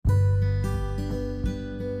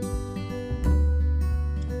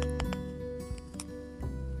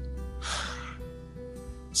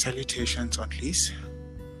Salutations, Atlas.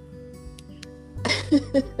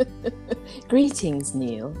 Greetings,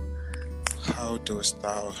 Neil. How dost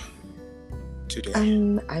thou today?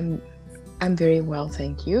 I'm very well,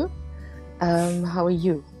 thank you. How are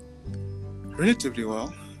you? Relatively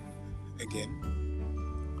well. Again,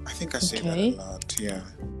 I think I say that a lot. Yeah.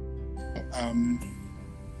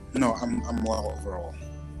 No, I'm well overall.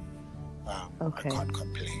 Okay. I can't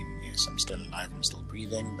complain. Yes, I'm still alive. I'm still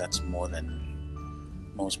breathing. That's more than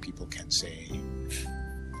most people can say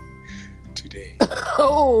today.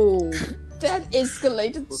 Oh, that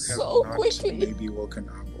escalated so quickly. Maybe woken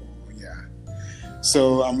up. Or, yeah.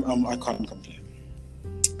 So I can't complain.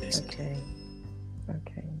 Basically.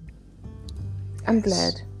 Okay. I'm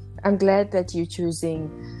glad. I'm glad that you're choosing,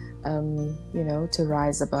 to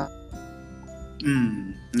rise above.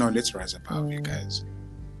 No, let's rise above, you guys.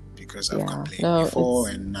 Because I've complained before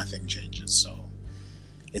and nothing changes. So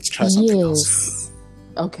let's try something else.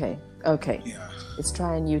 Okay. Yeah. Let's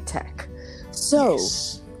try a new tack. So,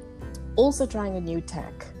 also trying a new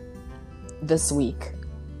tack this week.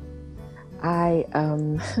 I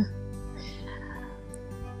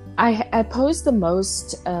posed the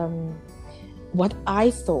most what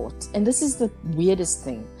I thought, and this is the weirdest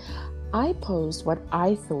thing. I posed what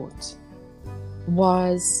I thought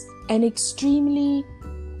was an extremely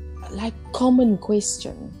common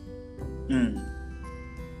question. And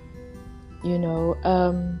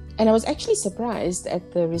I was actually surprised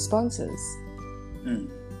at the responses,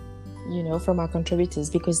 from our contributors,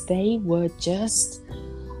 because they were just,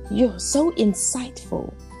 so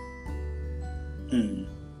insightful.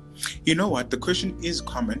 You know what? The question is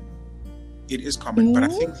common. It is common, but I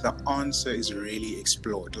think the answer is really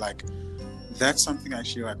explored. That's something I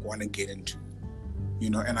actually want to get into,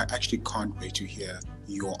 and I actually can't wait to hear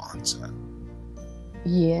your answer.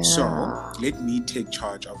 Yeah. So let me take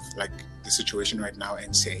charge of the situation right now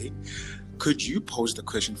and say, could you pose the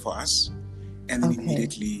question for us and then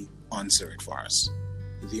immediately answer it for us?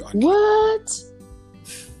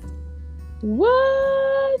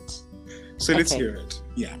 What? So let's hear it.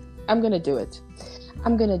 Yeah. I'm going to do it.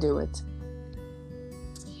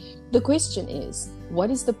 The question is, what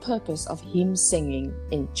is the purpose of hymn singing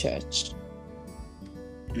in church?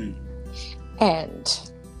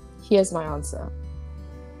 And here's my answer.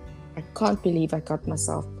 I can't believe I got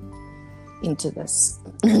myself into this.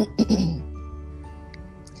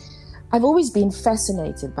 I've always been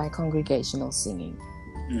fascinated by congregational singing.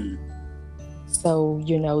 So,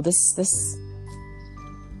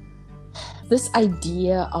 this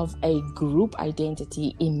idea of a group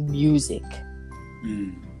identity in music.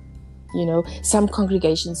 Some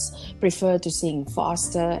congregations prefer to sing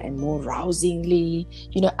faster and more rousingly.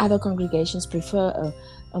 Other congregations prefer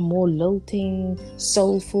a more lilting,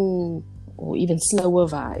 soulful, or even slower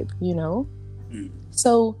vibe,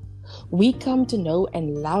 So we come to know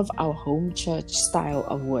and love our home church style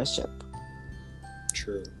of worship.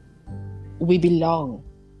 True. We belong.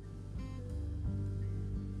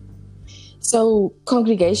 So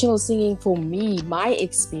congregational singing for me, my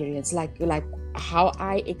experience, like how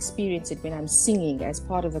I experience it when I'm singing as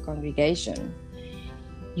part of the congregation,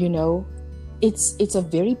 it's a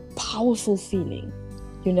very powerful feeling,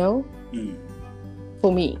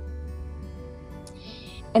 for me.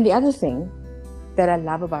 And the other thing that I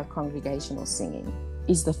love about congregational singing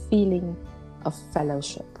is the feeling of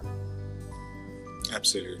fellowship.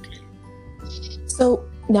 Absolutely. So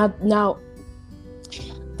now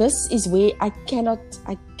this is where I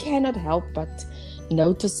cannot help but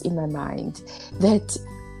notice in my mind that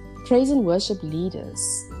praise and worship leaders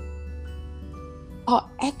are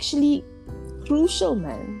actually crucial,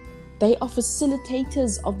 man. They are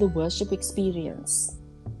facilitators of the worship experience.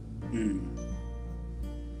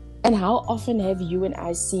 And how often have you and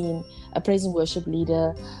I seen a praise and worship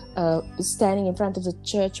leader standing in front of the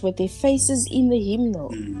church with their faces in the hymnal?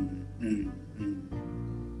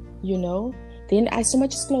 Then I so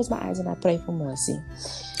much just close my eyes and I pray for mercy.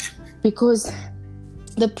 Because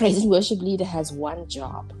the praise and worship leader has one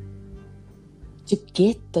job: to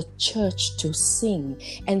get the church to sing,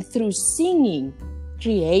 and through singing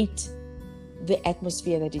create the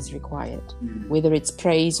atmosphere that is required, whether it's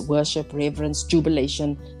praise, worship, reverence,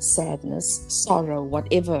 jubilation, sadness, sorrow,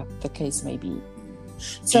 whatever the case may be.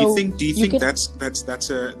 Do you think that's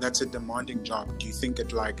a demanding job? Do you think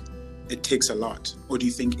it takes a lot, or do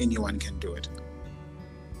you think anyone can do it?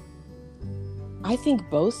 I think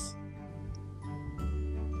both.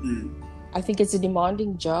 I think it's a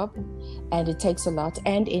demanding job, and it takes a lot,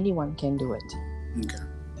 and anyone can do it. Okay.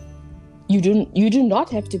 You do not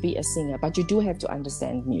have to be a singer, but you do have to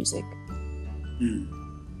understand music.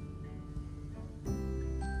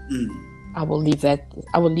 I will leave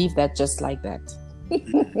that just like that.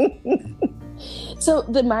 So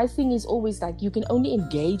my thing is always like, you can only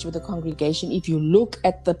engage with the congregation if you look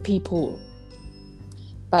at the people.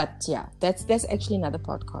 But yeah, that's actually another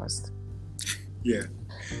podcast. Yeah,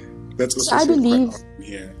 that's also So I believe, quite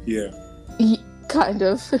often. Yeah. Kind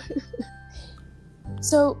of.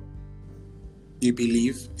 So You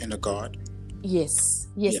believe in a God? yes.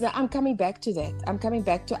 Yeah. Now I'm coming back to that.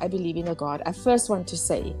 I believe in a God. I first want to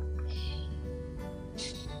say,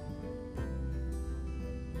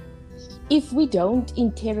 if we don't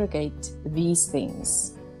interrogate these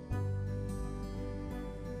things,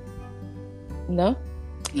 we're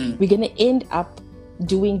going to end up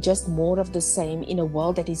doing just more of the same in a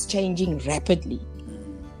world that is changing rapidly.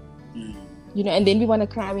 And then we want to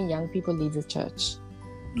cry when young people leave the church.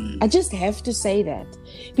 I just have to say that,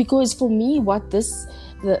 because for me, what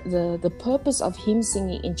the purpose of hymn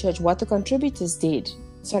singing in church, what the contributors did.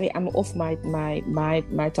 Sorry, I'm off my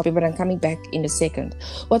topic, but I'm coming back in a second.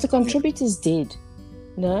 What the contributors did,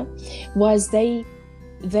 was they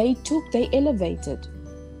elevated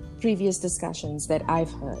previous discussions that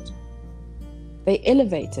I've heard. They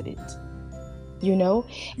elevated it,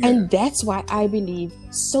 and that's why I believe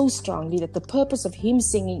so strongly that the purpose of hymn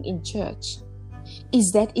singing in church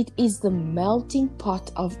is that it is the melting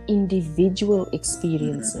pot of individual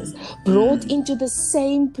experiences brought into the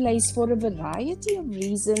same place for a variety of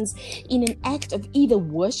reasons, in an act of either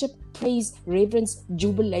worship, praise, reverence,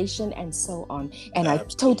 jubilation, and so on. And I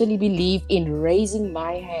totally believe in raising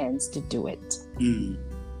my hands to do it.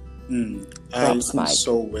 I'm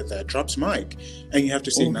so with that. Drops mic. And you have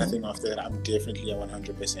to say nothing after that. I'm definitely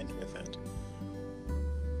 100% with that.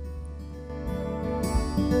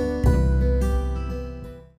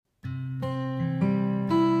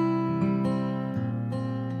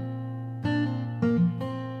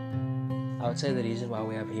 I would say the reason why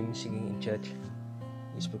we have hymn singing in church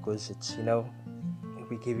is because it's,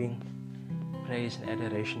 we're giving praise and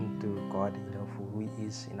adoration to God, for who He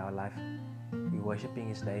is in our life. We're worshipping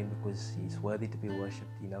His name because He's worthy to be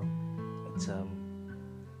worshipped, It's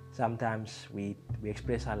sometimes we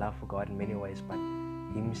express our love for God in many ways, but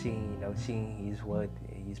hymn singing, singing His word,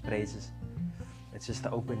 His praises, it's just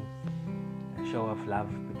the open show of love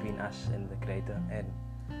between us and the Creator, and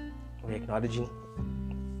we're acknowledging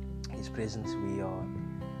His presence. We are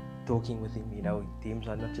talking with Him. Hymns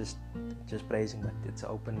are not just praising, but it's an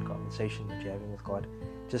open conversation that you're having with God,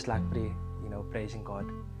 just like prayer. Praising God,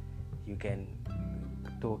 you can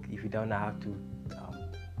talk. If you don't know how to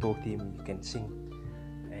talk to Him, you can sing,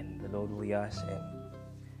 and the Lord will hear us. And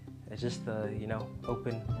it's just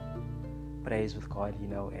open praise with God,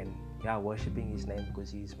 and worshiping His name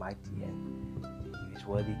because He is mighty and He is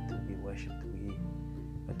worthy to be worshipped. We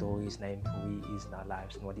adore His name for who He is in our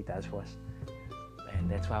lives and what He does for us. And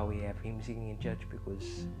that's why we have hymn singing in church,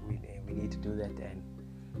 because we need to do that, and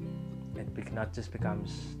it not just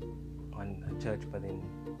becomes on a church, but then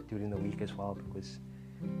during the week as well, because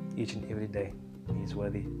each and every day He is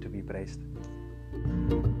worthy to be praised.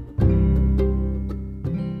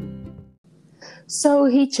 So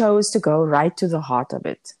He chose to go right to the heart of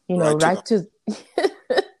it, right to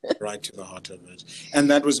the heart of it. And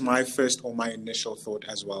that was my initial thought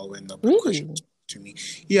as well when the question was to me.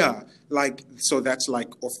 Yeah, so that's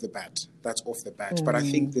off the bat. But I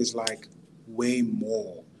think there's way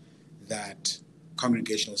more that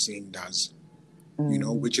congregational singing does,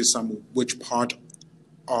 which part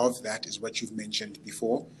of that is what you've mentioned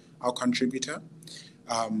before, our contributor.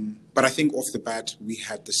 But I think off the bat, we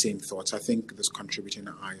had the same thoughts. I think this contributor and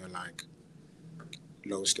I are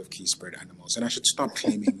lowest of key spirit animals. And I should stop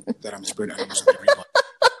claiming that I'm spirit animals with everybody.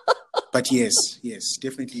 But yes,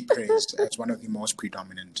 definitely praise as one of the most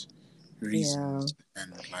predominant reasons.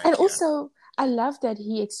 And also, I love that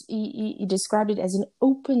he described it as an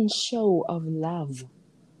open show of love.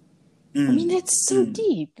 I mean, that's so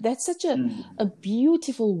deep. That's such a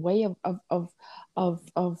beautiful way of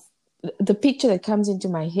the picture that comes into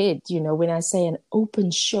my head, when I say an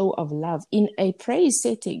open show of love in a praise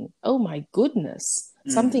setting. Oh my goodness,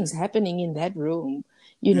 something's happening in that room,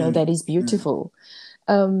 that is beautiful.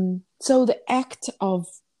 So the act of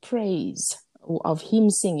praise, of hymn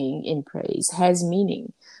singing in praise, has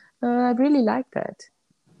meaning. I really like that.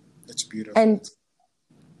 It's beautiful.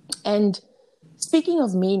 And speaking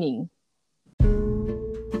of meaning,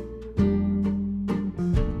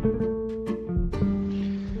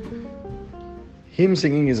 hymn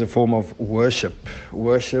singing is a form of worship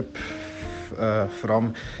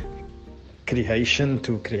from creation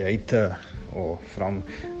to creator, or from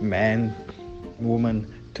man,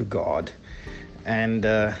 woman to God. And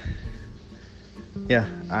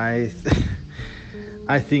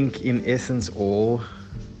I think in essence all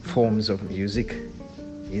forms of music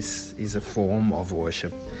is a form of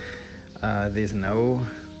worship. There's no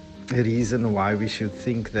reason why we should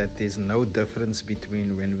think that there's no difference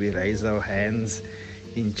between when we raise our hands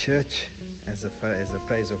in church as a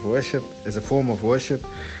praise of worship, as a form of worship,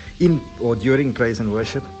 in or during praise and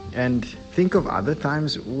worship, and think of other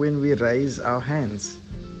times when we raise our hands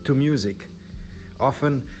to music.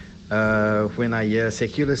 Often, when I hear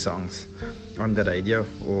secular songs on the radio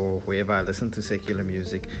or wherever I listen to secular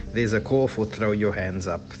music, there's a call for throw your hands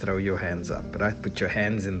up, right? Put your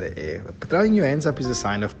hands in the air. Throwing your hands up is a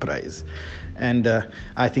sign of praise. And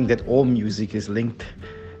I think that all music is linked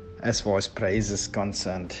as far as praise is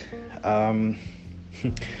concerned.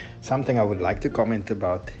 Something I would like to comment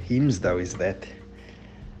about hymns, though, is that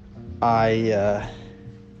I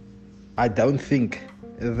don't think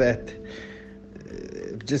that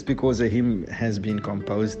just because a hymn has been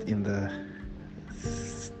composed in the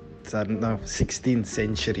 16th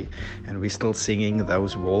century and we're still singing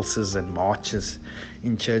those waltzes and marches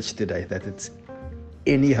in church today, that it's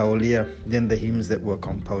any holier than the hymns that were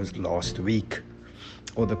composed last week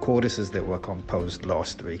or the choruses that were composed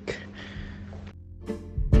last week.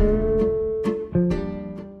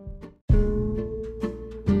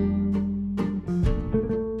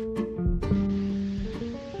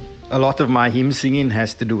 A lot of my hymn singing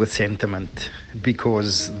has to do with sentiment,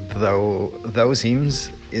 because those hymns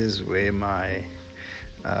is where my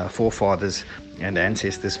forefathers and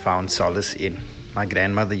ancestors found solace in. My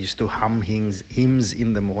grandmother used to hum hymns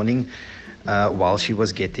in the morning while she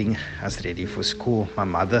was getting us ready for school. My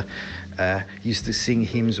mother used to sing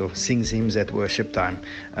hymns or sings hymns at worship time.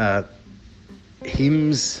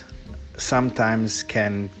 Hymns sometimes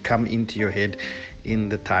can come into your head in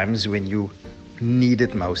the times when you need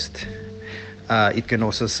it most. It can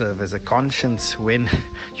also serve as a conscience when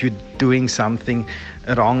you're doing something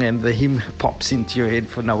wrong and the hymn pops into your head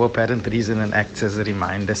for no apparent reason and acts as a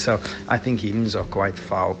reminder. So I think hymns are quite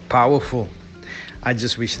powerful. I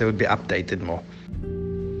just wish they would be updated more.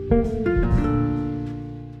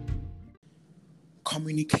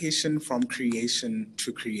 Communication from creation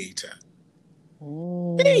to creator.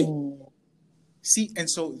 See, and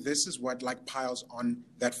so this is what like piles on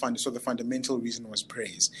that so the fundamental reason was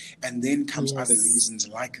praise. And then comes other reasons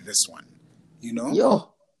like this one, you know?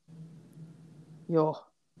 Yo.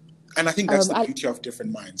 And I think that's the beauty of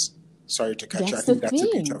different minds. Sorry to cut you. I think that's the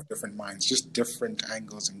beauty of different minds. Just different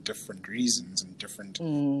angles and different reasons and different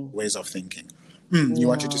ways of thinking. You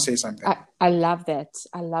wanted to say something? I love that.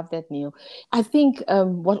 I love that, Neil. I think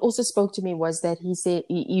what also spoke to me was that he said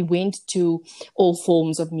he went to all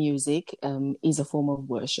forms of music is a form of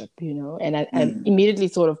worship, you know. And I immediately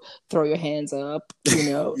thought of throw your hands up, you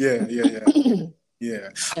know. Yeah.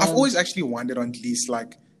 I've always actually wondered on at least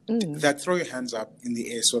like that throw your hands up in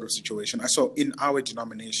the air sort of situation. So in our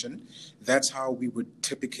denomination, that's how we would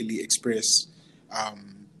typically express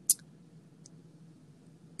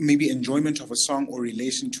maybe enjoyment of a song or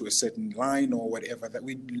relation to a certain line or whatever, that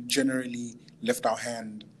we generally lift our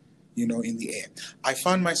hand, you know, in the air. I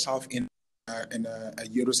found myself it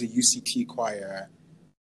was a UCT choir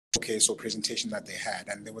showcase or presentation that they had,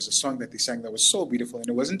 and there was a song that they sang that was so beautiful, and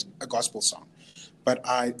it wasn't a gospel song, but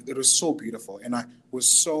it was so beautiful, and I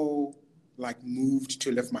was so like moved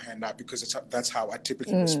to lift my hand up because that's how I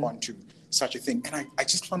typically respond to such a thing, and I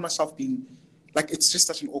just found myself being like, it's just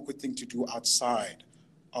such an awkward thing to do outside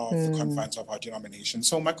of the confines of our denomination.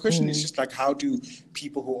 So my question is just like, how do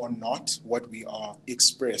people who are not what we are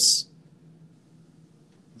express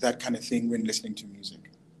that kind of thing when listening to music?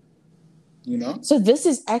 You know? So this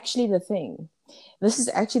is actually the thing. This is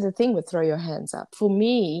actually the thing with throw your hands up. For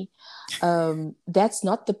me, that's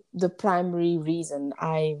not the primary reason.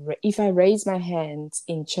 If I raise my hands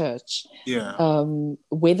in church,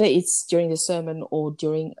 whether it's during the sermon or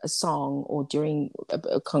during a song or during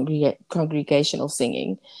a congregational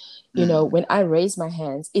singing, you know, when I raise my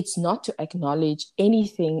hands, it's not to acknowledge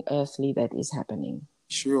anything earthly that is happening.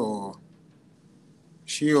 Sure.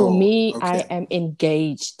 For me, okay. I am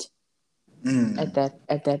engaged at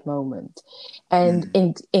that moment, and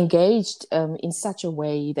engaged in such a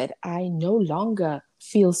way that I no longer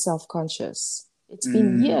feel self-conscious. It's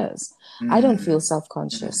been years. I don't feel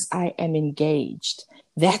self-conscious. I am engaged.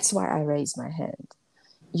 That's why I raise my hand.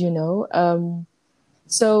 You know,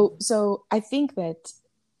 so I think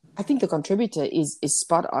the contributor is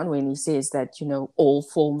spot on when he says that, you know, all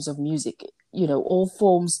forms of music, you know, all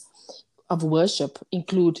forms of worship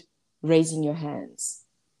include raising your hands.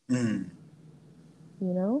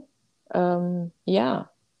 You know, yeah.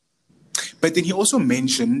 But then he also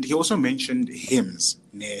mentioned hymns,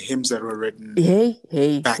 hymns that were written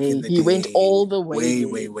back in the He went day, all the way way, there.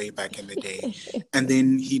 way, way back in the day. And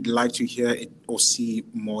then he'd like to hear it or see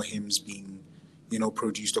more hymns being,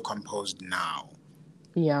 produced or composed now.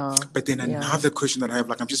 Yeah, But then yeah. another question that I have,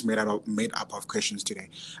 like I'm just made up of questions today.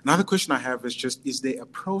 Another question I have is just, is there a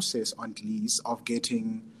process at least of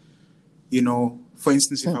getting, for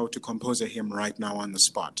instance, if I were to compose a hymn right now on the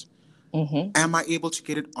spot, Mm-hmm. am I able to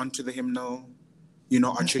get it onto the hymnal?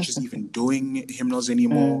 Are churches even doing hymnals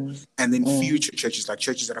anymore? And then future churches, like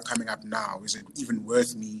churches that are coming up now, is it even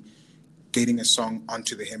worth me getting a song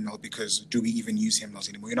onto the hymnal? Because do we even use hymnals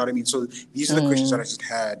anymore? You know what I mean? So these are the questions that I just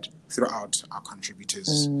had throughout our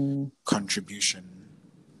contributors' contribution.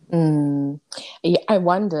 Yeah, I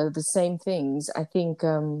wonder the same things. I think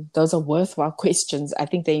those are worthwhile questions. I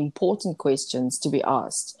think they're important questions to be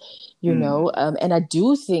asked, and I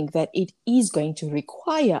do think that it is going to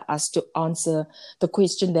require us to answer the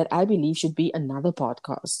question that I believe should be another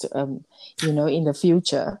podcast, in the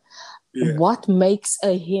future. Yeah. What makes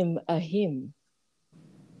a hymn a hymn?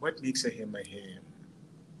 What makes a hymn a hymn?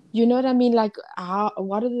 You know what I mean? Like,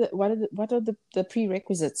 what are the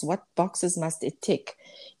prerequisites? What boxes must it tick?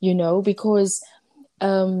 Because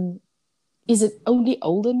um, is it only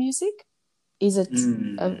older music? Is it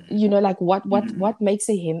like what makes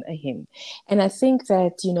a hymn a hymn? And I think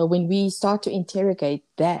that when we start to interrogate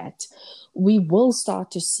that, we will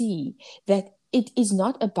start to see that it is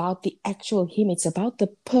not about the actual hymn. It's about the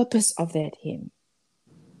purpose of that hymn.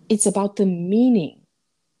 It's about the meaning.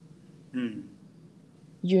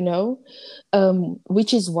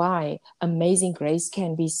 Which is why Amazing Grace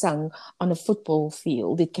can be sung on a football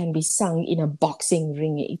field. It can be sung in a boxing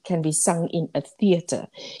ring. It can be sung in a theater.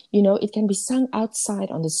 It can be sung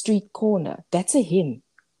outside on the street corner. That's a hymn.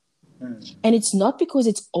 And it's not because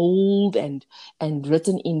it's old and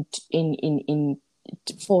written in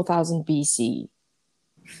 4000 BC.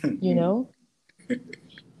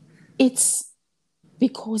 It's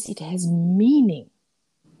because it has meaning.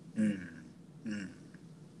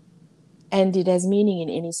 And it has meaning in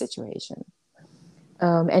any situation.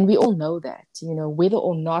 And we all know that, whether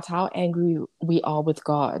or not how angry we are with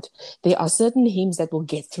God, there are certain hymns that will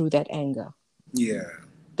get through that anger. Yeah.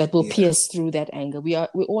 That will pierce through that anger. We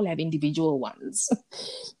all have individual ones,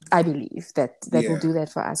 I believe, that will do that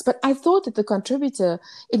for us. But I thought that the contributor,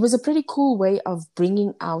 it was a pretty cool way of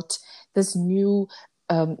bringing out this new,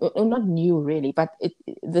 not new really, but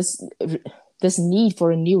this need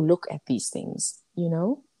for a new look at these things,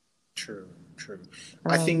 True.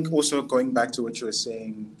 I think also going back to what you were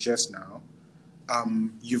saying just now,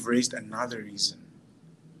 you've raised another reason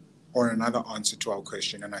or another answer to our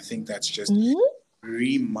question. And I think that's just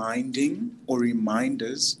reminding or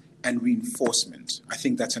reminders and reinforcement. I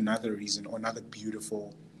think that's another reason or another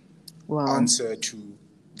beautiful answer to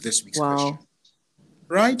this week's question.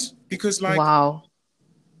 Right? Because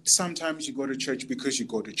sometimes you go to church because you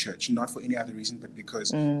go to church, not for any other reason, but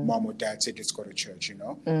because mom or dad said, let's go to church,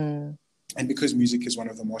 And because music is one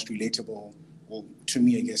of the most relatable, well, to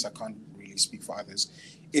me, I guess I can't really speak for others.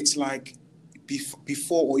 It's like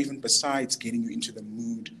before or even besides getting you into the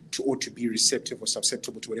mood to be receptive or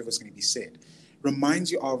susceptible to whatever's going to be said,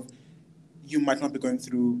 reminds you of, you might not be going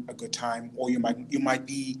through a good time, or you might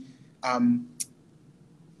be,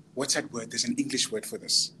 what's that word? There's an English word for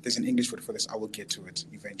this. I will get to it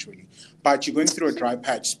eventually. But you're going through a dry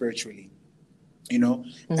patch spiritually,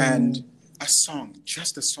 and a song,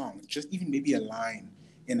 just even maybe a line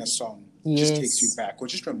in a song just takes you back or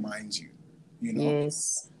just reminds you,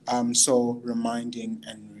 Yes. So reminding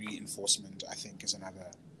and reinforcement, I think, is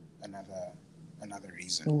another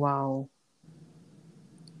reason. Wow.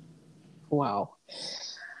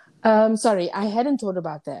 Sorry, I hadn't thought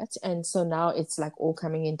about that, and so now it's like all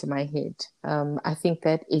coming into my head. I think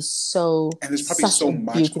that is and there's probably such so a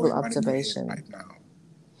much beautiful going observation. On in your head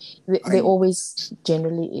right now. There always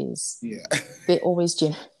generally is. Yeah. There always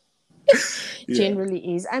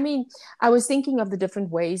generally is. I mean, I was thinking of the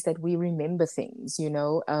different ways that we remember things,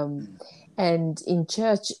 and in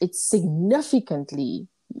church, it's significantly,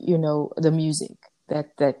 the music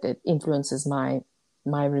that influences my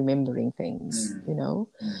remembering things,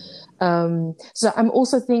 So I'm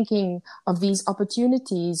also thinking of these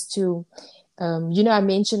opportunities to, I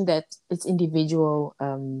mentioned that it's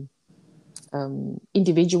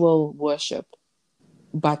individual worship,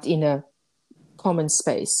 but in a common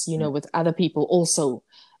space, with other people also,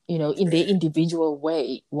 in their individual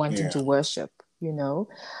way wanting to worship,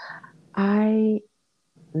 I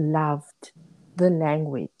loved the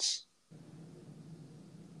language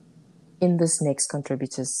in this next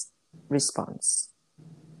contributor's response.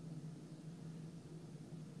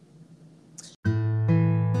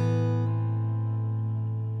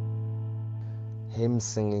 hymn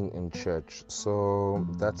singing in church. So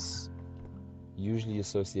that's usually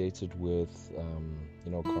associated with,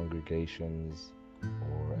 congregations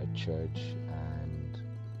or a church, and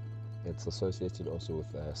it's associated also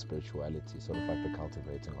with spirituality, sort of like the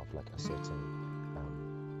cultivating of like a certain,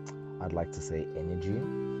 I'd like to say, energy.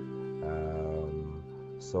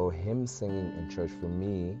 So hymn singing in church, for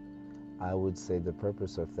me, I would say the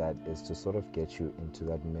purpose of that is to sort of get you into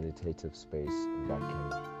that meditative space that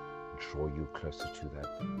can draw you closer to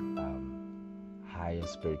that higher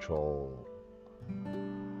spiritual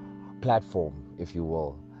platform, if you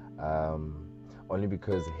will. Only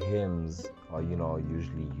because hymns are,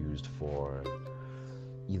 usually used for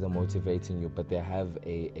either motivating you, but they have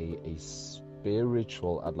a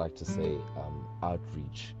spiritual, I'd like to say,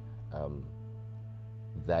 outreach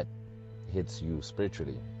that hits you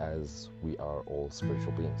spiritually, as we are all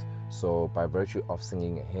spiritual beings. So by virtue of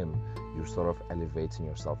singing a hymn, you're sort of elevating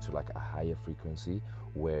yourself to like a higher frequency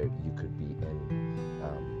where you could be in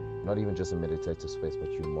not even just a meditative space,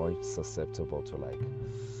 but you're more susceptible to like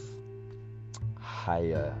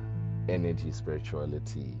higher energy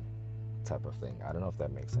spirituality type of thing. I don't know if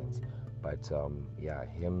that makes sense, but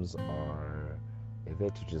hymns are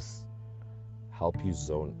there to just help you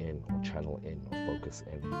zone in or channel in or focus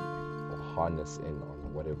in or harness in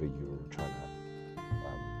on whatever you're trying to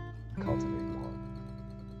cultivate more.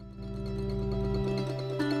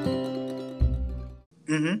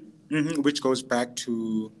 Which goes back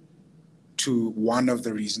to one of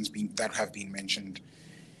the reasons that have been mentioned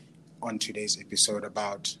on today's episode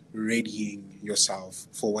about readying yourself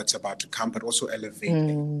for what's about to come, but also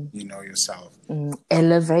elevating, yourself.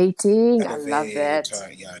 Elevating. I love that.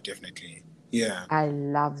 Yeah, definitely. Yeah, I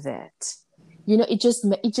love that. It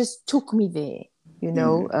just took me there.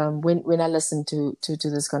 When I listened to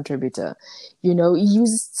this contributor, he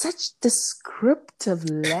uses such descriptive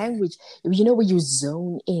language. Where you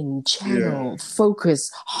zone in, channel,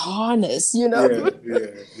 focus, harness. Yeah.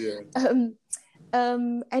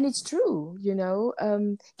 And it's true.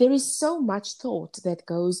 There is so much thought that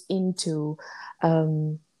goes into.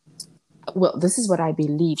 Well, this is what I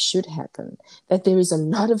believe should happen, that there is a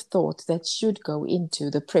lot of thought that should go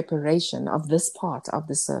into the preparation of this part of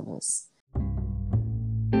the service.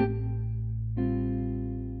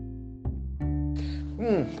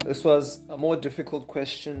 This was a more difficult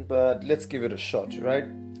question, but let's give it a shot, right?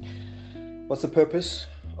 What's the purpose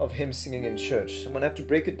of hymn singing in church? I'm going to have to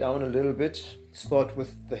break it down a little bit. Start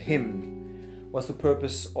with the hymn. What's the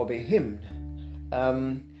purpose of a hymn?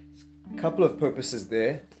 Couple of purposes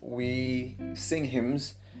there. We sing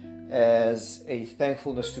hymns as a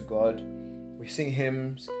thankfulness to God. We sing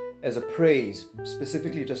hymns as a praise,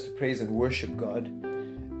 specifically just to praise and worship God.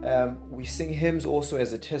 We sing hymns also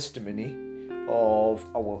as a testimony of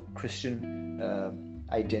our Christian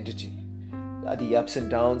identity. The ups and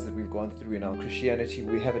downs that we've gone through in our Christianity,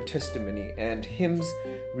 we have a testimony, and hymns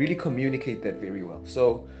really communicate that very well.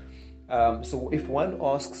 So if one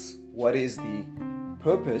asks what is the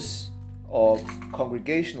purpose of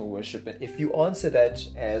congregational worship, and if you answer that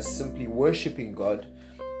as simply worshiping God,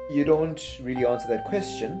 you don't really answer that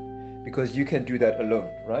question, because you can do that alone,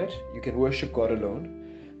 right? You can worship God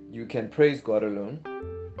alone. You can praise God alone.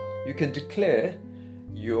 You can declare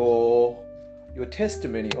your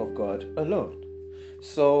testimony of God alone.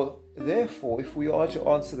 So therefore, if we are to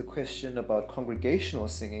answer the question about congregational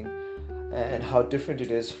singing and how different it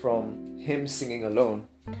is from hymn singing alone,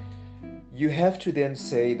 you have to then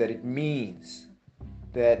say that it means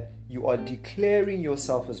that you are declaring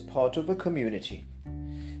yourself as part of a community.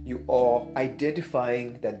 You are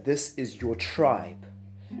identifying that this is your tribe.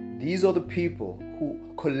 These are the people who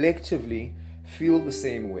collectively feel the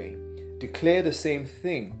same way, declare the same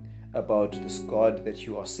thing about this God that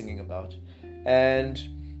you are singing about. And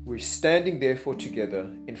we're standing therefore together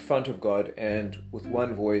in front of God and with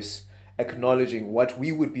one voice acknowledging what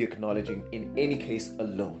we would be acknowledging in any case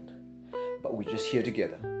alone. But we're just here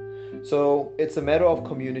together. So it's a matter of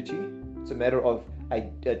community. It's a matter of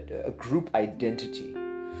a group identity.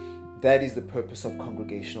 That is the purpose of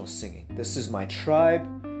congregational singing. This is my tribe.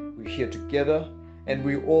 We're here together, and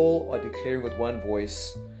we all are declaring with one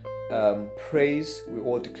voice praise. We're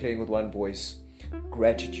all declaring with one voice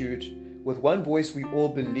gratitude. With one voice, we all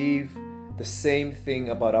believe the same thing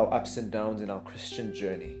about our ups and downs in our Christian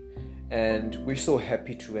journey. And we're so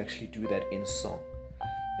happy to actually do that in song.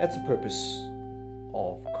 That's the purpose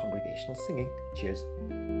of congregational singing. Cheers.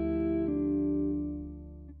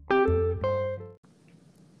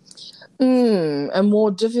 A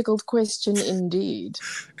more difficult question indeed.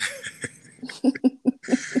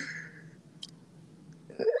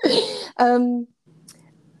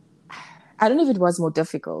 I don't know if it was more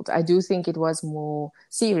difficult. I do think it was more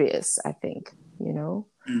serious, I think,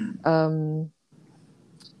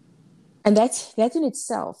 and that in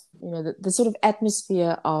itself, the sort of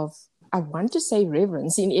atmosphere of, I want to say,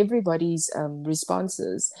 reverence in everybody's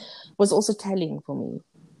responses was also telling for me.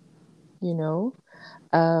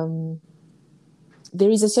 There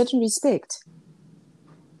is a certain respect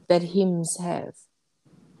that hymns have.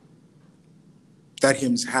 That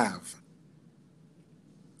hymns have.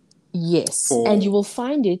 Yes, and you will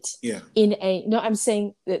find it in I'm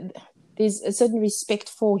saying that there's a certain respect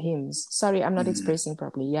for hymns. Sorry, I'm not expressing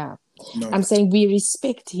properly. Yeah. No, I'm saying we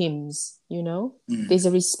respect hymns, There's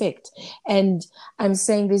a respect. And I'm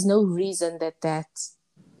saying there's no reason that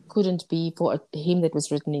couldn't be for a hymn that was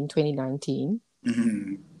written in 2019.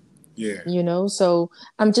 Mm-hmm. Yeah. So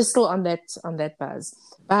I'm just still on that buzz.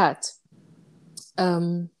 But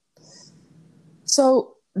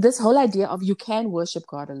so this whole idea of you can worship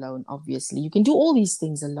God alone, obviously. You can do all these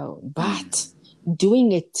things alone, but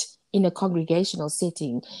doing it in a congregational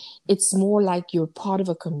setting, it's more like you're part of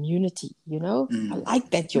a community, I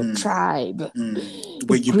like that, your tribe.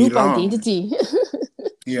 Where you group belong. Identity.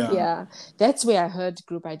 Yeah. That's where I heard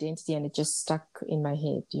group identity, and it just stuck in my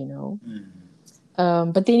head,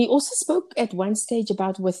 But then he also spoke at one stage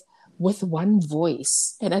about with one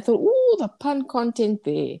voice, and I thought, oh, the pun content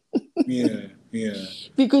there. Yeah.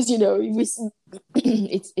 Because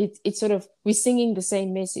it's sort of, we're singing the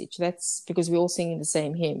same message. That's because we're all singing the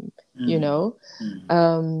same hymn,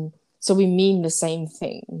 so we mean the same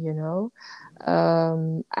thing.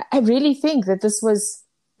 I really think that this was,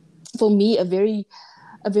 for me, a very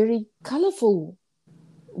colorful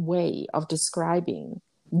way of describing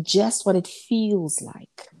just what it feels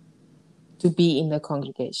like to be in the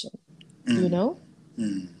congregation.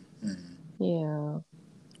 Yeah.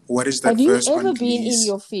 What is that Have you verse ever on, been please? in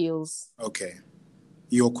your fields? Okay.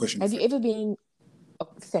 Your question. Have you ever been... Oh,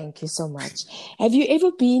 thank you so much. Have you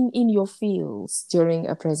ever been in your fields during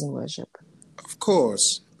a praise and worship? Of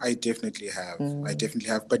course. I definitely have.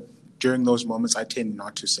 But during those moments, I tend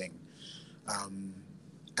not to sing. And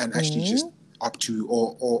actually just opt to,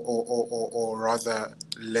 or rather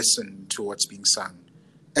listen to what's being sung,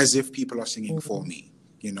 as if people are singing for me,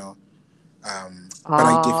 But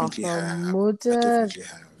I definitely have.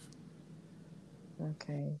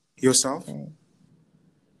 Okay. Yourself? Okay.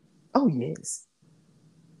 Oh, yes.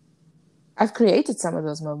 I've created some of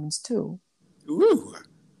those moments too. Ooh,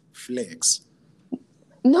 flex.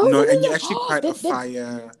 No. And you're actually quite a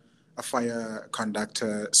fire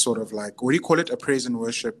conductor, sort of like, what do you call it? A praise and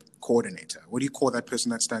worship coordinator. What do you call that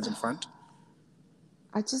person that stands in front?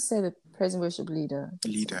 I just said a praise and worship leader.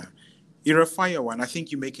 You're a fire one. I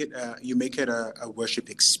think you make it a worship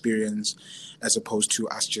experience, as opposed to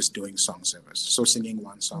us just doing song service. So singing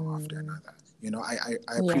one song after another. I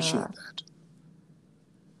appreciate that.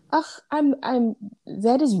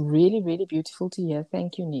 That is really, really beautiful to hear.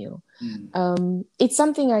 Thank you, Neil. It's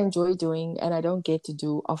something I enjoy doing, and I don't get to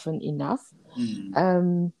do often enough.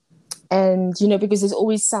 And because there's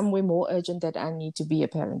always somewhere more urgent that I need to be,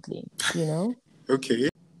 apparently. Okay.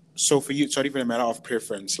 So for you, it's not even a matter of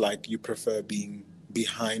preference. Like, you prefer being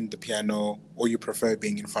behind the piano, or you prefer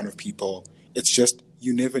being in front of people. It's just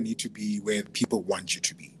you never need to be where people want you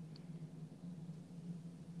to be.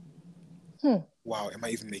 Wow, am I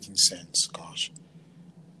even making sense? Gosh.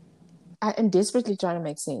 I am desperately trying to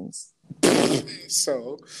make sense.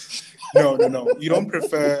 So, no. You don't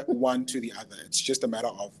prefer one to the other. It's just a matter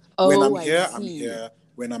of when I'm here, I'm here.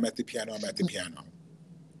 When I'm at the piano, I'm at the piano.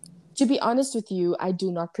 To be honest with you, I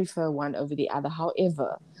do not prefer one over the other.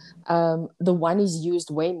 However, the one is used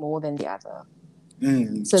way more than the other.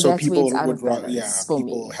 So that's people where it's out would of balance for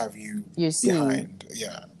people me. have you behind.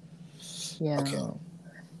 Yeah. Okay.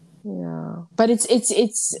 Yeah. But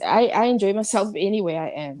I enjoy myself anywhere I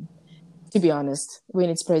am, to be honest, when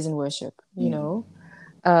it's praise and worship,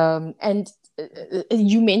 And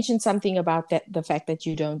you mentioned something about the fact that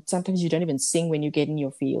sometimes you don't even sing when you get in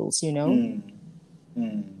your feels, And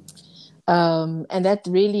that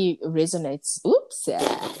really resonates. Oops.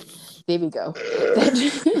 There we go.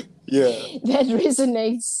 That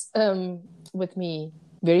resonates with me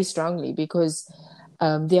very strongly, because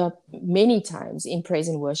there are many times in praise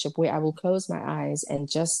and worship where I will close my eyes and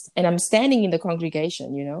I'm standing in the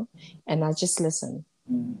congregation, and I just listen.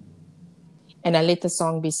 And I let the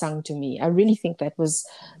song be sung to me. I really think that was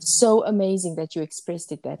so amazing that you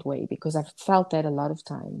expressed it that way, because I've felt that a lot of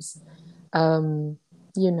times.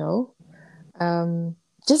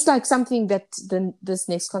 Just like something that this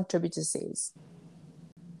next contributor says.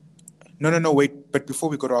 No, wait. But before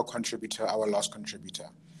we go to our last contributor,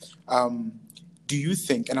 do you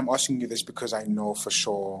think, and I'm asking you this because I know for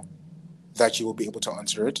sure that you will be able to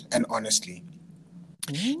answer it, and honestly.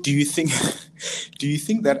 Do you think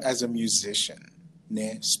that as a musician,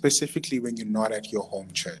 specifically when you're not at your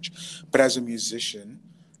home church, but as a musician,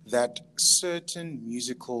 that certain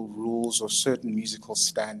musical rules or certain musical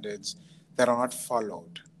standards that are not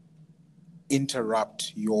followed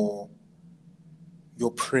interrupt your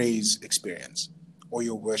praise experience or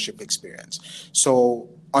your worship experience? So,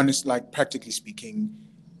 like practically speaking,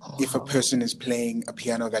 if a person is playing a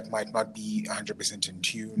piano that might not be 100% in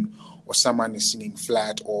tune, or someone is singing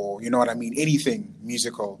flat, or you know what I mean, anything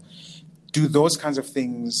musical, do those kinds of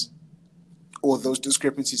things or those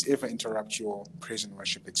discrepancies ever interrupt your praise and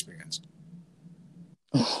worship experience?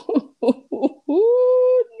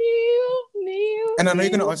 Neil. And I know you're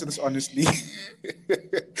going to answer this honestly.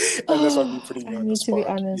 And that's not me putting you on the spot. I need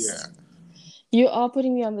to be honest. Yeah. You are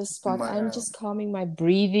putting me on the spot. I'm just calming my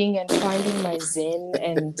breathing and finding my zen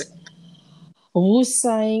and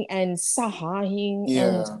woosang and sahahing.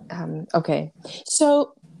 Yeah. And okay.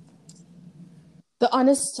 So the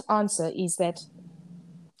honest answer is that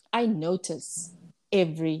I notice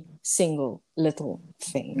every single little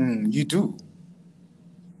thing. You do.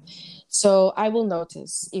 So I will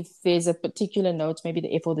notice if there's a particular note, maybe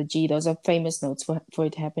the F or the G, those are famous notes for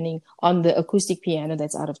it happening on the acoustic piano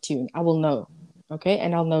that's out of tune. I will know, okay?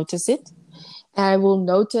 And I'll notice it. I will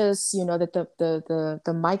notice, that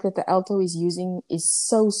the mic that the alto is using is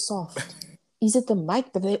so soft. Is it the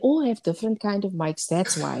mic? But they all have different kind of mics.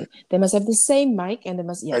 That's why. They must have the same mic and they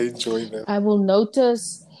must, I enjoy them. I will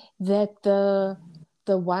notice that the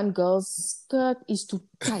one girl's skirt is too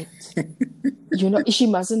tight. She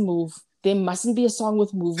mustn't move. There mustn't be a song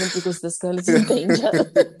with movement because this girl is in danger.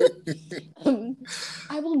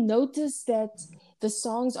 I will notice that the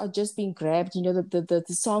songs are just being grabbed. The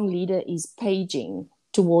song leader is paging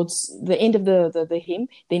towards the end of the hymn.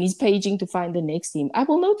 Then he's paging to find the next hymn. I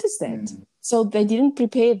will notice that. So they didn't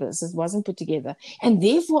prepare this. It wasn't put together. And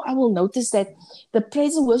therefore, I will notice that the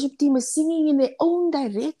praise and worship team is singing in their own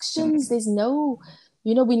directions. There's no,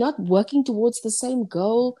 we're not working towards the same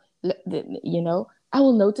goal. I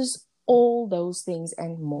will notice all those things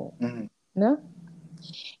and more. No?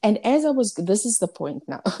 And this is the point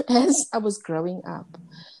now, as I was growing up,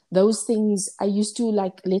 those things, I used to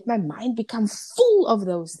let my mind become full of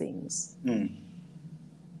those things. And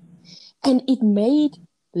it made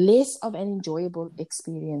less of an enjoyable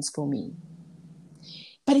experience for me.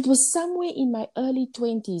 But it was somewhere in my early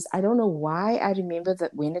 20s. I don't know why I remember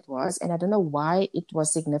that when it was, and I don't know why it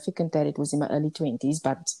was significant that it was in my early 20s,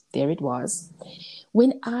 but there it was.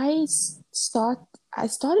 When I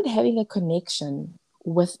started having a connection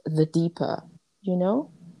with the deeper,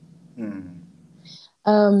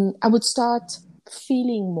 I would start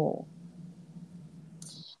feeling more.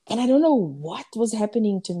 And I don't know what was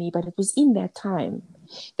happening to me, but it was in that time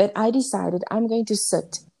that I decided I'm going to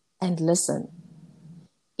sit and listen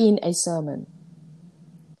in a sermon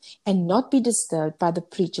and not be disturbed by the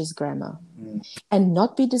preacher's grammar and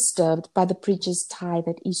not be disturbed by the preacher's tie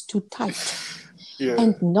that is too tight.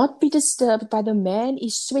 And not be disturbed by the man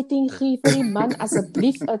is sweating, gee vir die man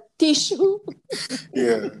asseblief 'n tissue.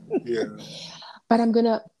 But I'm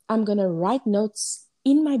gonna write notes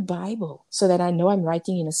in my Bible so that I know I'm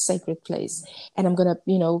writing in a sacred place. And I'm gonna,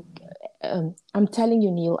 I'm telling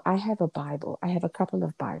you, Neil, I have a Bible. I have a couple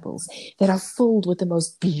of Bibles that are filled with the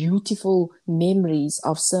most beautiful memories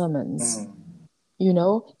of sermons,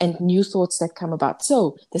 and new thoughts that come about.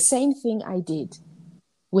 So the same thing I did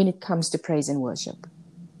when it comes to praise and worship.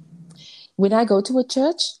 When I go to a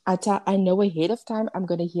church, I know ahead of time I'm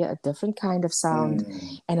going to hear a different kind of sound,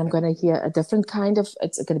 and I'm going to hear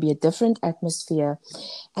it's going to be a different atmosphere.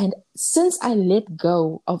 And since I let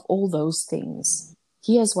go of all those things,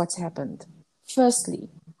 here's what's happened. Firstly,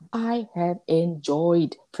 I have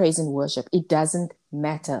enjoyed praise and worship. It doesn't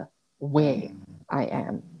matter where I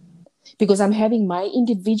am, because I'm having my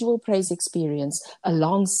individual praise experience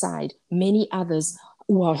alongside many others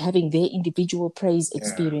who are having their individual praise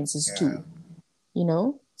experiences too,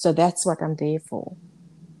 So that's what I'm there for.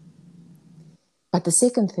 But the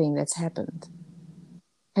second thing that's happened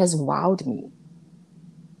has wowed me.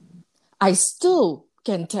 I still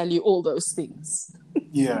can tell you all those things.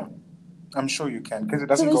 Yeah, I'm sure you can, because it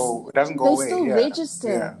doesn't go away. Still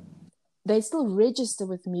register. They still register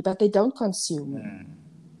with me, but they don't consume me.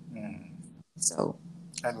 So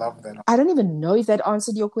I love that. I don't even know if that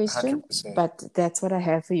answered your question, 100%. but that's what I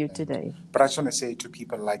have for you today. But I just want to say to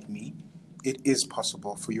people like me, it is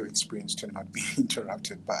possible for your experience to not be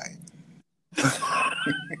interrupted by.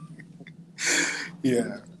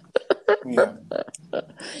 Yeah.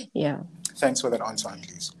 Yeah. Thanks for that answer,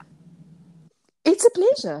 Annelies. It's a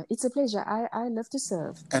pleasure. It's a pleasure. I love to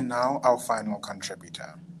serve. And now our final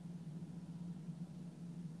contributor.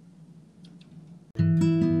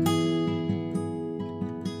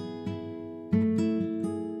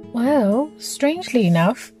 Well, strangely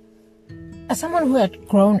enough, as someone who had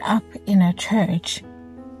grown up in a church,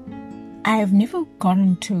 I've never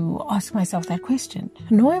gotten to ask myself that question.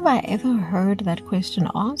 Nor have I ever heard that question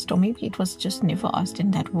asked, or maybe it was just never asked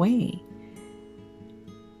in that way.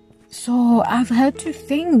 So I've had to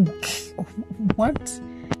think, what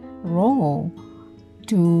role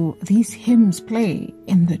do these hymns play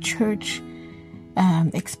in the church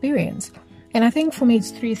experience? And I think for me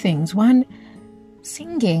it's three things. One,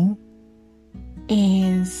 singing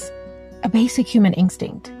is a basic human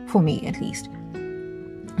instinct, for me at least.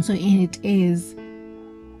 So it is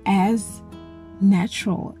as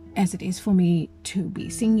natural as it is for me to be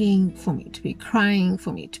singing, for me to be crying,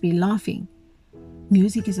 for me to be laughing.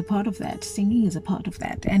 Music is a part of that. Singing is a part of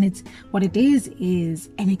that. And it's what it is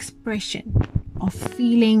an expression of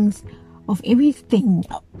feelings, of everything,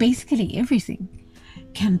 basically everything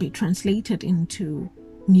can be translated into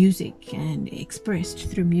music and expressed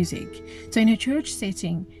through music. So in a church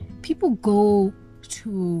setting, people go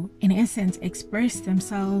to, in essence, express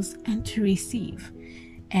themselves and to receive.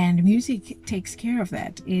 And music takes care of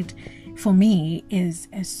that. It, for me, is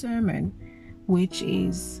a sermon which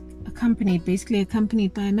is basically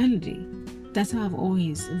accompanied by a melody. That's how I've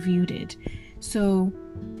always viewed it. So,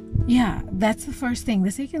 yeah, that's the first thing.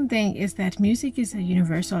 The second thing is that music is a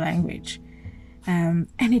universal language. And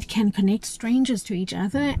it can connect strangers to each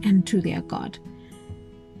other and to their God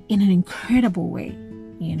in an incredible way,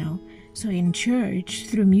 you know. So in church,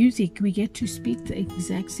 through music, we get to speak the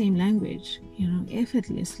exact same language, you know,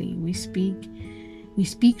 effortlessly. We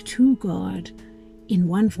speak to God in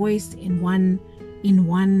one voice, in one,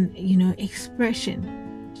 you know,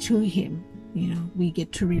 expression to Him. You know, we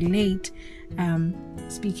get to relate,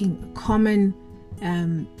 speaking a common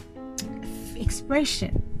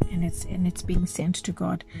expression, and it's being sent to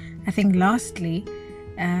God. I think lastly,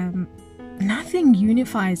 nothing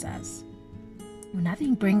unifies us.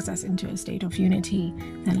 Nothing brings us into a state of unity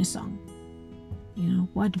than a song. You know,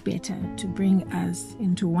 what better to bring us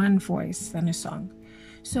into one voice than a song?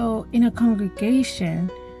 So in a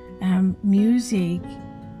congregation, music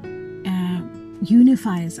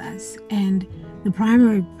unifies us, and the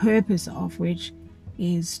primary purpose of which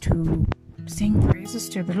is to sing praises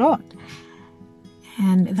to the Lord.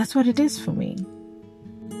 And that's what it is for me.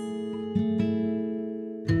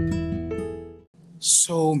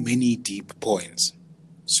 So many deep points.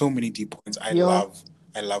 I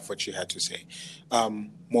love what you had to say.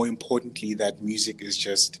 More importantly, that music is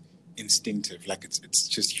just instinctive, like it's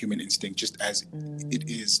just human instinct, just as it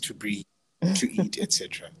is to breathe, to eat,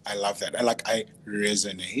 etc. I love that. I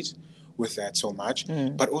resonate with that so much.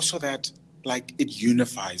 But also that, like, it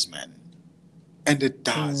unifies, man. And it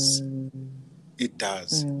does. It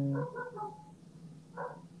does.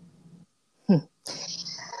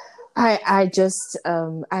 I just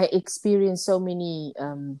I experience so many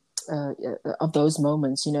of those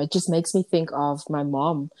moments. You know, it just makes me think of my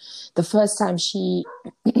mom. The first time she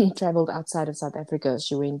traveled outside of South Africa,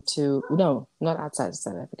 she went to not outside of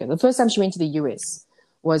South Africa. The first time she went to the US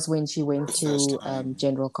was when she went to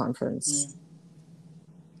General Conference.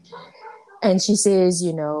 And she says,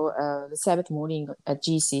 you know, the Sabbath morning at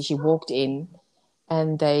GC, she walked in,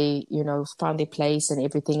 and they, you know, found their place and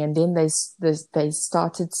everything. And then they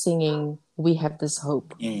started singing, "We Have This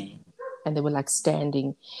Hope." And they were like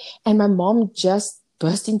standing. And my mom just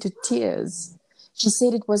burst into tears. She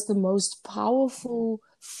said it was the most powerful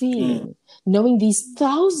feeling, knowing these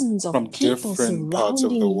thousands of from people different parts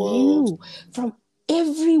of surrounding the world, you from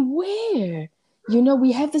everywhere. You know,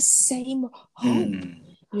 we have the same hope,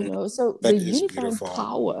 you know. So that the is unifying beautiful.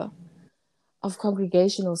 power of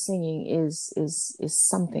congregational singing is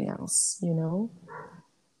something else, you know.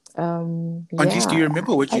 Aunties, do you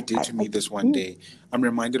remember what you did to me this one day? I'm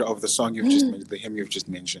reminded of the song you've just mentioned, the hymn you've just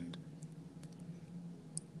mentioned.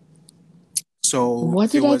 So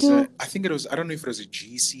what did I do? I think it was, I don't know if it was a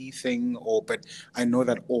GC thing but I know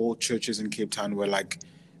that all churches in Cape Town were like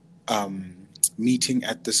meeting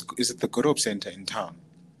at this, is it the Good Hope Center in town?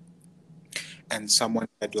 And someone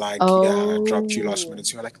had dropped you last minute.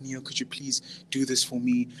 So you're like, Neil, could you please do this for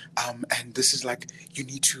me? And this is like, you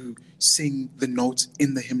need to sing the notes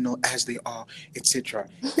in the hymnal as they are, etc.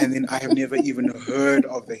 And then I have never even heard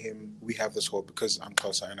of the hymn, We Have This Hope, because I'm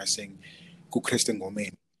closer and I sing Ku Christen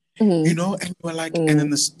Ngomen. You know, and we're like, and then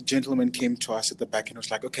this gentleman came to us at the back and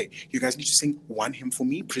was like, okay, you guys need to sing one hymn for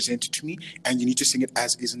me, present it to me, and you need to sing it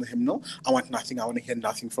as is in the hymnal. I want nothing. I want to hear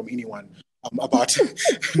nothing from anyone about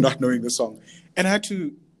not knowing the song. And I had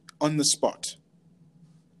to, on the spot,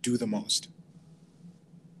 do the most.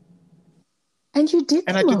 And you did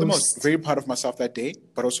And the I did most. the most. Very proud of myself that day,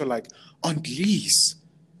 but also like, Aunt Lise,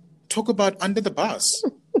 talk about under the bus.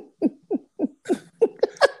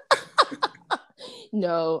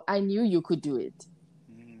 No, I knew you could do it.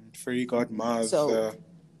 Fairy godmother. So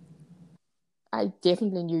I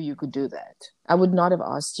definitely knew you could do that. I would not have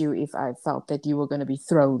asked you if I felt that you were going to be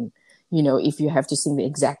thrown, if you have to sing the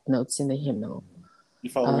exact notes in the hymnal.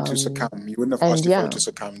 If I were to succumb, you wouldn't have asked if I were to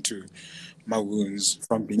succumb to my wounds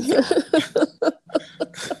from being thrown.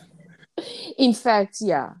 In fact,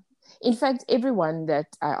 everyone that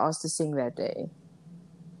I asked to sing that day,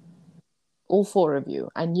 all 4 of you,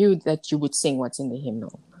 I knew that you would sing what's in the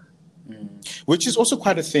hymnal. Which is also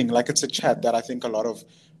quite a thing. Like, it's a chat that I think a lot of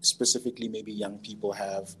specifically maybe young people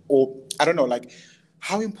have. Or, I don't know, like,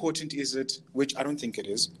 how important is it, which I don't think it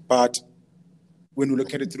is, but when we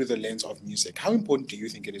look at it through the lens of music, how important do you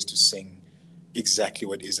think it is to sing exactly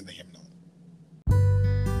what is in the hymnal?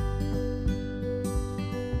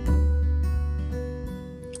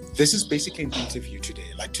 This is basically an interview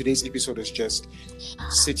today. Like, today's episode is just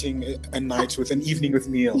sitting a night with an evening with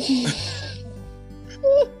Neil.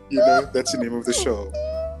 That's the name of the show.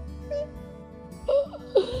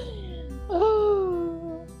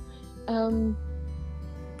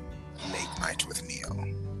 Late night with Neil.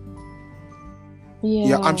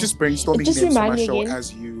 Yeah, I'm just brainstorming just names for my remind me show again.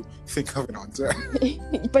 as you think of an answer.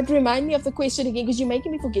 But remind me of the question again, because you're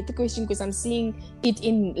making me forget the question because I'm seeing it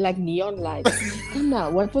in like neon lights. Come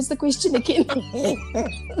now, what was the question again?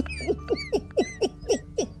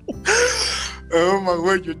 Oh my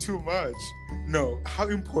word, you're too much. No, how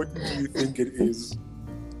important do you think it is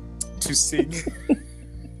to sing?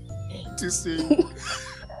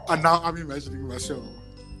 And now I'm imagining my show.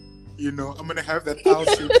 I'm going to have that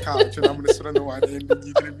L-shaped couch and I'm going to sit on the one end and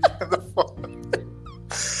you're going to be on the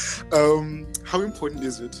phone. How important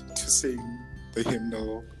is it to sing the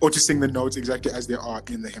hymnal or to sing the notes exactly as they are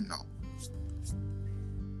in the hymnal?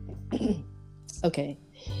 Okay.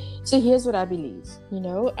 So here's what I believe.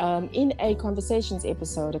 In a Conversations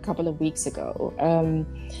episode a couple of weeks ago,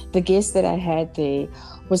 the guest that I had there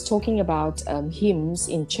was talking about hymns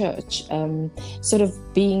in church, sort of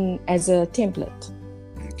being as a template.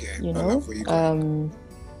 Okay. I love where you're going.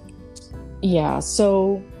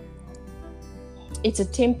 So it's a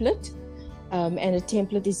template, and a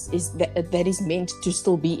template is that is meant to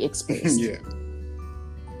still be expressed. Yeah.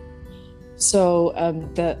 So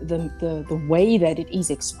the way that it is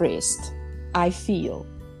expressed, I feel,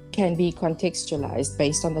 can be contextualized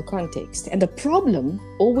based on the context. And the problem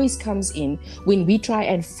always comes in when we try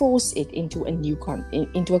and force it into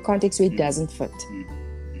into a context where it doesn't fit.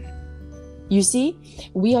 You see,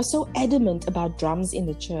 we are so adamant about drums in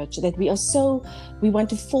the church that we want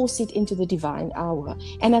to force it into the divine hour.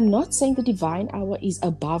 And I'm not saying the divine hour is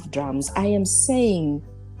above drums. I am saying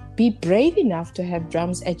be brave enough to have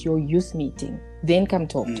drums at your youth meeting. Then come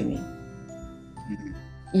talk to me.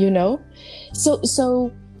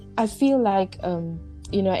 So I feel like and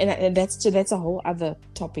that's a whole other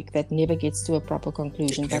topic that never gets to a proper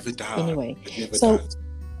conclusion. It never does. Anyway, does.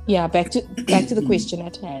 Yeah, back to the question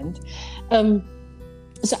at hand.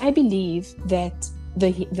 So I believe that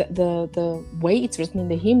the way it's written in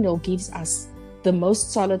the hymnal gives us the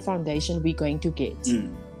most solid foundation we're going to get.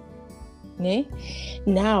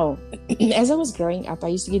 Now, as I was growing up, I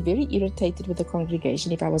used to get very irritated with the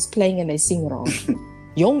congregation if I was playing and they sing wrong.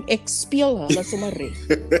 Jong, ek speel hulle sommer reg.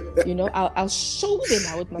 I'll show them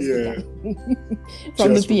how it must be done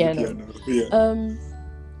from the piano.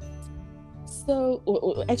 So,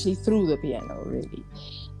 or actually through the piano, really.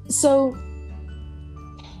 So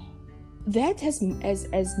that has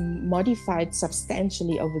modified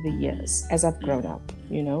substantially over the years as I've grown up,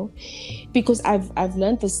 because I've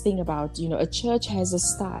learned this thing about, a church has a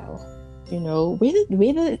style,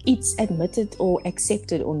 whether it's admitted or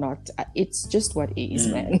accepted or not, it's just what is,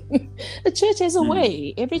 man. The church has a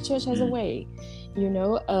way. Every church has a way,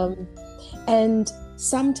 and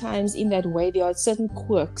sometimes in that way there are certain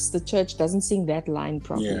quirks. The church doesn't sing that line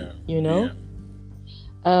properly,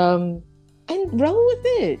 and roll with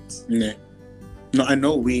it. No, I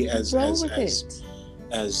know we as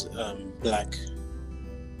black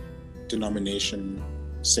denomination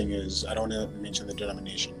singers, I don't want to mention the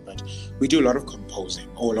denomination, but we do a lot of composing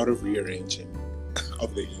or a lot of rearranging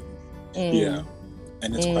of the hymn.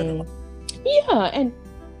 And it's quite a lot.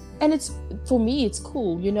 And it's, for me, it's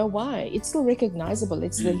cool. You know why? It's still recognizable.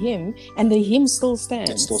 It's the hymn, and the hymn still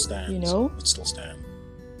stands. It still stands. It still stands.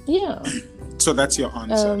 Yeah. So that's your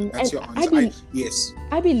answer. That's your answer.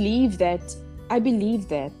 I believe that I believe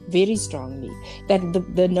that very strongly, that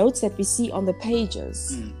the notes that we see on the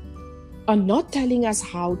pages are not telling us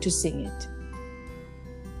how to sing it.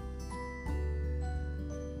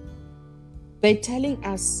 They're telling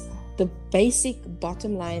us the basic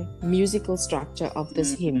bottom line musical structure of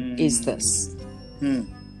this hymn is this.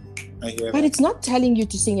 I hear But that. it's not telling you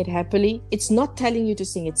to sing it happily. It's not telling you to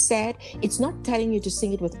sing it sad. It's not telling you to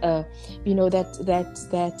sing it with a, that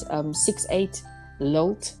 6/8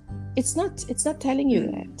 lilt. It's not telling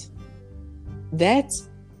you that. That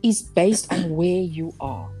is based on where you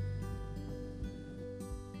are.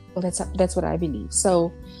 Well, that's what I believe.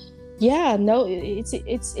 So, yeah, no,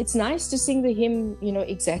 it's nice to sing the hymn,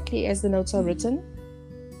 exactly as the notes are written.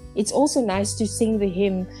 It's also nice to sing the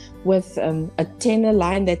hymn with a tenor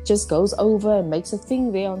line that just goes over and makes a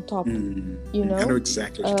thing there on top. I know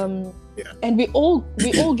exactly. And we all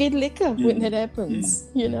get liquor when that happens.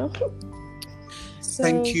 So,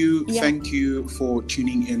 thank you for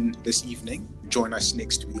tuning in this evening. Join us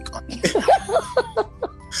next week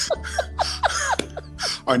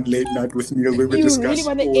on Late Night with Neil, where we discuss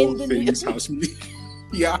all things house music.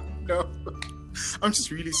 Yeah, no, I'm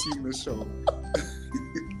just really seeing this show.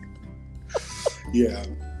 Yeah.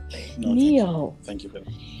 No, Neil. Thank you for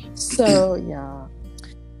that. So, yeah.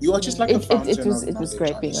 You are just like a fountain it was of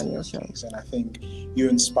great knowledge, being on your honestly, show. and I think you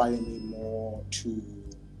inspire me more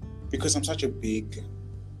because I'm such a big.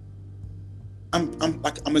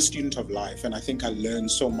 I'm a student of life, and I think I learn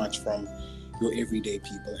so much from your everyday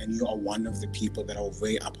people, and you are one of the people that are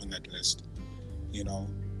way up on that list.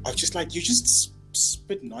 I'm just like, you just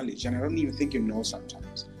spit knowledge, and I don't even think you know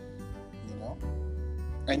sometimes.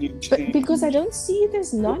 And but because I don't see it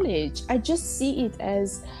as knowledge, I just see it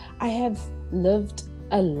as I have lived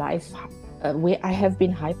a life where I have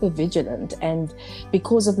been hyper vigilant, and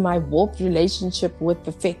because of my warped relationship with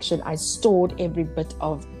perfection, I stored every bit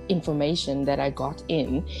of information that I got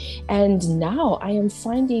in, and now I am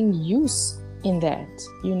finding use in that.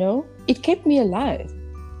 It kept me alive.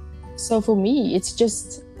 So for me, it's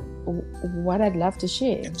just what I'd love to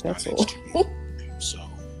share. That's all. So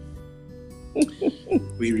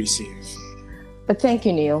we receive. But thank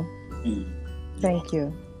you, Neil. Thank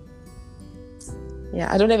you.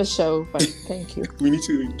 Yeah, I don't have a show, but thank you. We need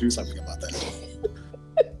to do something about that.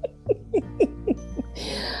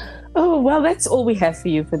 Oh, well, that's all we have for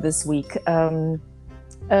you for this week.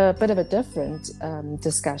 A bit of a different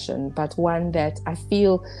discussion, but one that I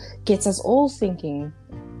feel gets us all thinking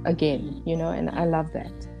again, and I love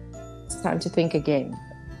that. It's time to think again.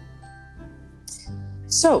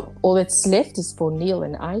 So, all that's left is for Neil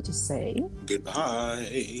and I to say goodbye.